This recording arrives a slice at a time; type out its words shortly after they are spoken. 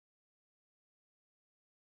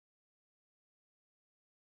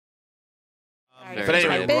But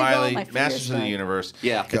anyway, Big Riley, my fingers Masters of the back. Universe.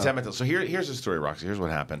 Yeah. It's Emmett. So here's the story, Roxy. Here's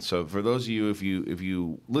what happened. So for those of you, if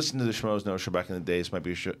you listen to the Schmoes Know Show back in the day, this might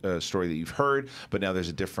be a story that you've heard, but now there's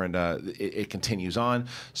a different. It continues on.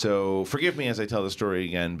 So forgive me as I tell the story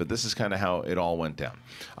again, but this is kind of how it all went down.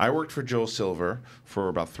 I worked for Joel Silver for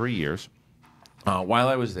about 3 years. While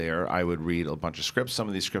I was there, I would read a bunch of scripts. Some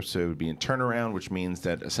of these scripts would be in turnaround, which means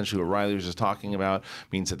that essentially what Riley was just talking about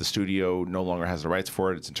means that the studio no longer has the rights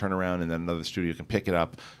for it. It's in turnaround, and then another studio can pick it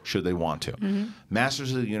up should they want to.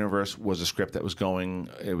 Masters of the Universe was a script that was going.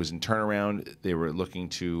 It was in turnaround. They were looking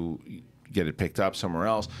to get it picked up somewhere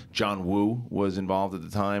else. John Woo was involved at the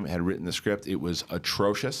time, had written the script. It was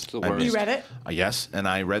atrocious. the worst. You read it? Yes, and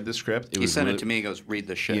I read the script. He sent it to me. He goes, read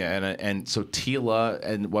this shit. Yeah, and so Tila,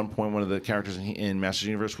 at one point, one of the characters in Masters of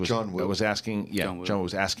the Universe was John Woo. was asking, John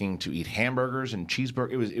was asking to eat hamburgers and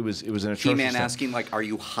cheeseburgers. It was an atrocious He-Man thing. asking, like, are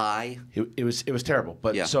you high? It was terrible.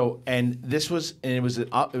 But Yeah. so it was an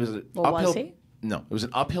uphill. Was he? No, it was an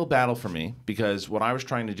uphill battle for me because what I was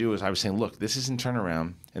trying to do is I was saying, look, this isn't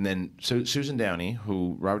turnaround. And then Susan Downey,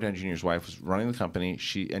 who Robert Downey Jr.'s wife, was running the company.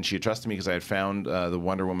 She had trusted me because I had found the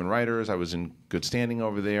Wonder Woman writers. I was in good standing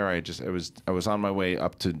over there. I was on my way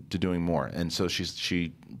up to doing more. And so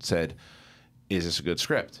she said, "Is this a good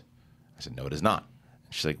script?" I said, "No, it is not."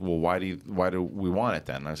 And she's like, "Well, why do we want it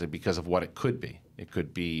then?" And I said, "Because of what it could be. It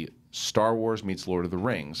could be Star Wars meets Lord of the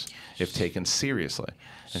Rings if taken seriously."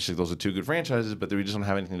 And she's like, "Those are two good franchises, but we just don't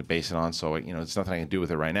have anything to base it on, so it's nothing I can do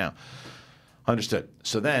with it right now." Understood.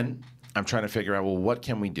 So then I'm trying to figure out, well, what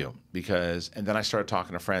can we do? And then I started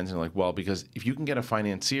talking to friends and like, well, because if you can get a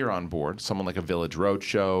financier on board, someone like a Village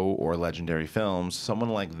Roadshow or Legendary Films, someone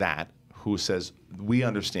like that who says, we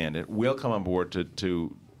understand it, we'll come on board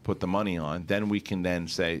to put the money on, then we can then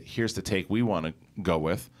say, here's the take we want to go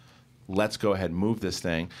with. Let's go ahead and move this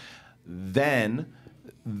thing. Then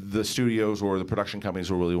the studios or the production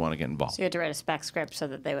companies will really want to get involved. So you had to write a spec script so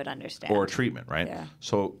that they would understand. Or a treatment, right? Yeah.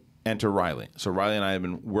 So enter Riley. So Riley and I have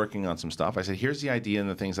been working on some stuff. I said, here's the idea and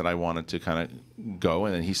the things that I wanted to kind of go.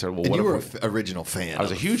 And then he said, well, And what you were if an original fan. I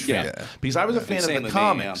was a huge fan. Yeah. Because I was a fan Same of the with me,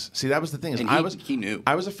 comics. yeah. See, that was the thing. And he knew.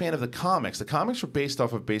 I was a fan of the comics. The comics were based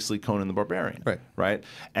off of basically Conan the Barbarian. Right?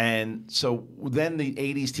 And so then the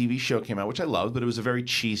 80s TV show came out, which I loved, but it was a very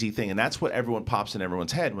cheesy thing. And that's what everyone pops in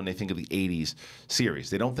everyone's head when they think of the 80s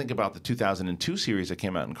series. They don't think about the 2002 series that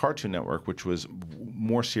came out in Cartoon Network, which was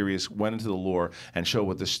more serious, went into the lore, and showed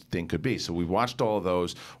what this thing could be. So we watched all of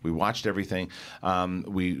those. We watched everything.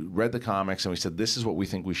 We read the comics, and we said, this is what we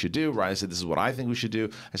think we should do. Riley said, this is what I think we should do.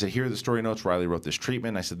 I said, here are the story notes. Riley wrote this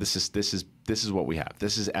treatment. I said, this is what we have.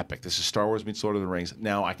 This is epic. This is Star Wars meets Lord of the Rings.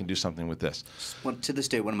 Now I can do something with this. To this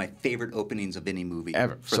day, one of my favorite openings of any movie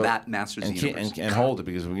Ever. For that Masters of the Universe. And hold it,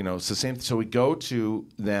 because it's the same. So we go to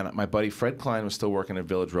then my buddy Fred Klein was still working at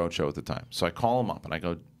Village Roadshow at the time. So I call him up and I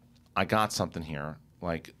go, I got something here.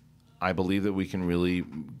 Like, I believe that we can really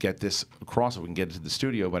get this across. We can get it to the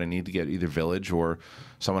studio, but I need to get either Village or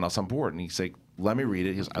someone else on board. And he's like, let me read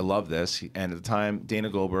it. He goes, I love this. And at the time, Dana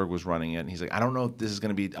Goldberg was running it. And he's like, I don't know if this is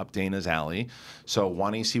going to be up Dana's alley. So why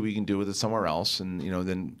don't you see what you can do with it somewhere else? And,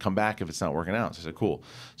 then come back if it's not working out. So I said, cool.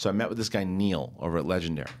 So I met with this guy, Neil, over at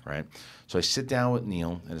Legendary, right? So I sit down with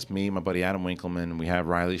Neil, and it's me, my buddy Adam Winkleman, and we have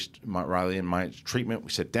Riley and my treatment. We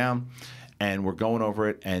sit down. And we're going over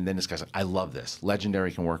it, and then this guy's like, I love this.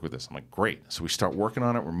 Legendary can work with this. I'm like, great. So we start working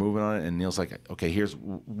on it. We're moving on it, and Neil's like, okay,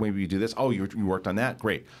 maybe you do this. Oh, you worked on that?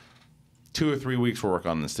 Great. 2 or 3 weeks we're working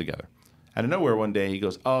on this together. Out of nowhere one day he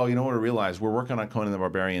goes, oh, you know what I realized? We're working on Conan the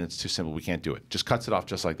Barbarian. It's too simple. We can't do it. Just cuts it off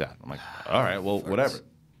just like that. I'm like, all right, well, whatever.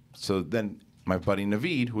 So then my buddy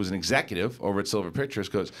Naveed, who was an executive over at Silver Pictures,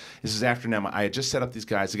 goes, this is after now. I had just set up these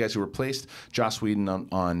guys, the guys who replaced Joss Whedon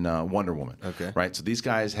on Wonder Woman. Okay. Right? So these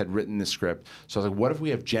guys had written this script. So I was like, what if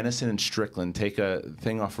we have Jennison and Strickland take a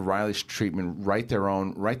thing off of Riley's treatment, write their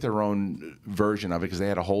own version of it, because they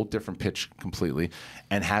had a whole different pitch completely,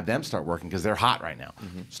 and have them start working, because they're hot right now.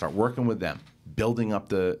 Start working with them, building up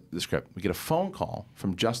the script. We get a phone call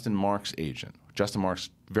from Justin Mark's agent. Justin Mark's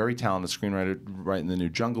very talented screenwriter, writing the new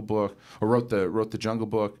Jungle Book, or wrote the Jungle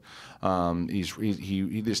Book.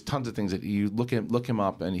 There's tons of things that you look him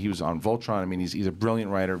up, and he was on Voltron. I mean, he's a brilliant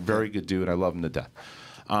writer, very good dude. I love him to death.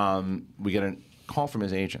 We get a call from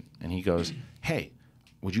his agent, and he goes, "Hey,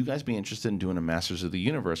 would you guys be interested in doing a Masters of the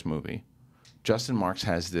Universe movie? Justin Marks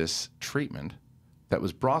has this treatment that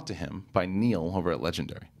was brought to him by Neil over at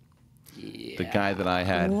Legendary, the guy that I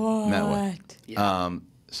had met with." Yeah.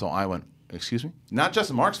 So I went, excuse me? Not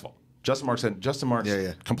Justin Mark's fault. Justin Mark's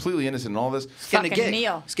completely innocent in all this. He's getting a Fucking gig.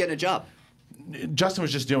 Neil. He's getting a job. Justin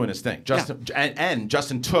was just doing his thing. Justin and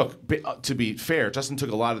Justin took, to be fair, Justin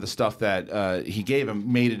took a lot of the stuff that he gave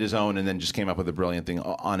him, made it his own, and then just came up with a brilliant thing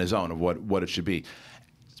on his own of what it should be.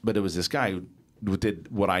 But it was this guy who did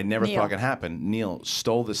what I never thought could happen. Neil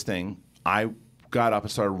stole this thing. I got up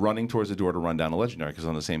and started running towards the door to run down a Legendary because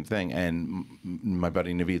on the same thing. And my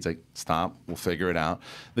buddy Naveed's like, stop, we'll figure it out.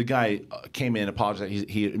 The guy came in, apologized.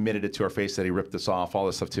 He admitted it to our face that he ripped us off, all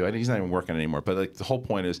this stuff too. He's not even working anymore. But like the whole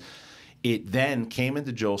point is, it then came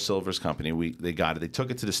into Joel Silver's company. They got it. They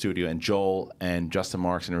took it to the studio, and Joel and Justin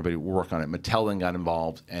Marks and everybody were working on it. Mattel then got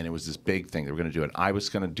involved, and it was this big thing. They were going to do it. I was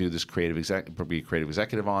going to do this be a creative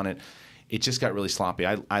executive on it. It just got really sloppy.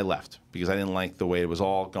 I left because I didn't like the way it was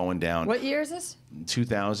all going down. What year is this?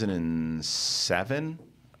 2007,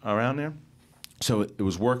 around there. So it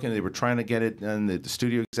was working. They were trying to get it, and the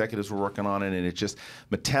studio executives were working on it, and it just,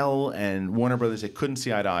 Mattel and Warner Brothers, they couldn't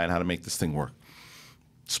see eye to eye on how to make this thing work.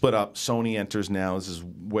 Split up. Sony enters now. This is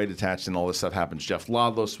way detached, and all this stuff happens. Jeff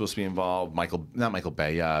Ludlow's supposed to be involved.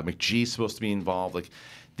 McGee's supposed to be involved. Like,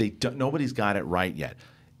 nobody's got it right yet.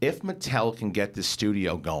 If Mattel can get this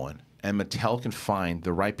studio going, and Mattel can find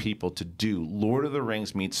the right people to do Lord of the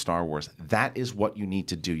Rings meets Star Wars, that is what you need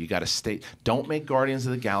to do. You got to stay. Don't make Guardians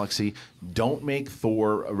of the Galaxy. Don't make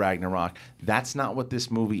Thor Ragnarok. That's not what this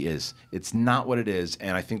movie is. It's not what it is,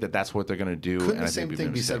 and I think that's what they're going to do. Couldn't the same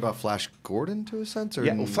thing be said about Flash Gordon to a sense? Or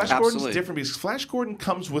yeah, well, Flash Gordon's different because Flash Gordon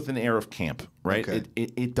comes with an air of camp, right? Okay.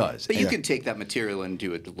 It does. But you can take that material and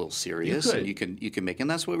do it a little serious. You can make, and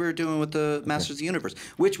that's what we were doing with the Masters of the Universe,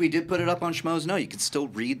 which we did put it up on Schmoes. No, you can still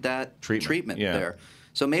read that treatment there.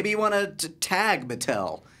 So maybe you want to tag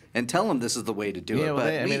Mattel and tell them this is the way to do it. Well, but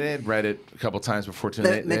they had read it a couple times before too.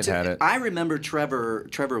 They had it. I remember Trevor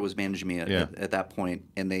was managing me at that point,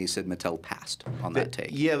 and they said Mattel passed on that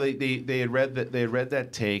take. Yeah, they had read that. They had read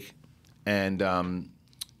that take, and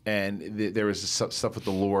there was stuff with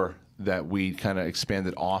the lore that we kind of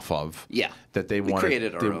expanded off of. Yeah, that we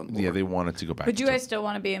created our own lore. Yeah, they wanted to go back. Would you guys still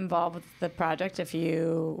want to be involved with the project if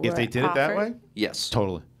you were if they did offered? it that way? Yes,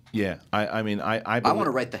 totally. Yeah, I mean, I want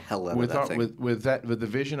to write the hell out of that thing. With the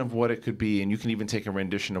vision of what it could be, and you can even take a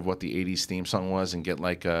rendition of what the '80s theme song was, and get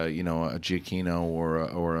like a Giacchino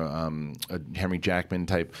or a Henry Jackman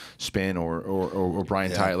type spin, or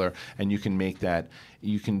Brian Tyler, and you can make that.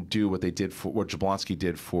 You can do what Jablonski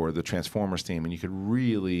did for the Transformers theme, and you could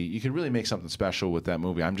really make something special with that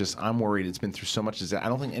movie. I'm worried it's been through so much. I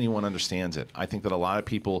don't think anyone understands it. I think that a lot of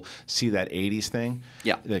people see that '80s thing,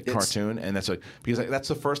 that cartoon, and that's like because that's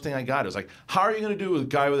the first thing I got. It was like, how are you going to do a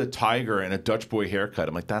guy with a tiger and a Dutch boy haircut?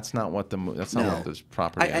 I'm like, that's not what what this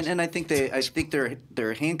property is. And I think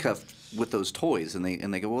they're handcuffed with those toys, and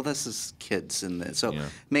they go, well, this is kids, and so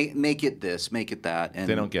make it this, make it that, and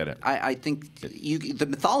they don't get it. I think the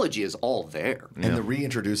mythology is all there, and the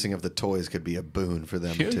reintroducing of the toys could be a boon for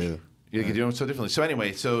them too. You can do them so differently. So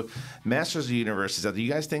anyway, Masters of the Universe is out there.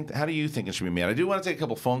 You guys think? How do you think it should be made? I do want to take a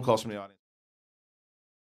couple phone calls from the audience.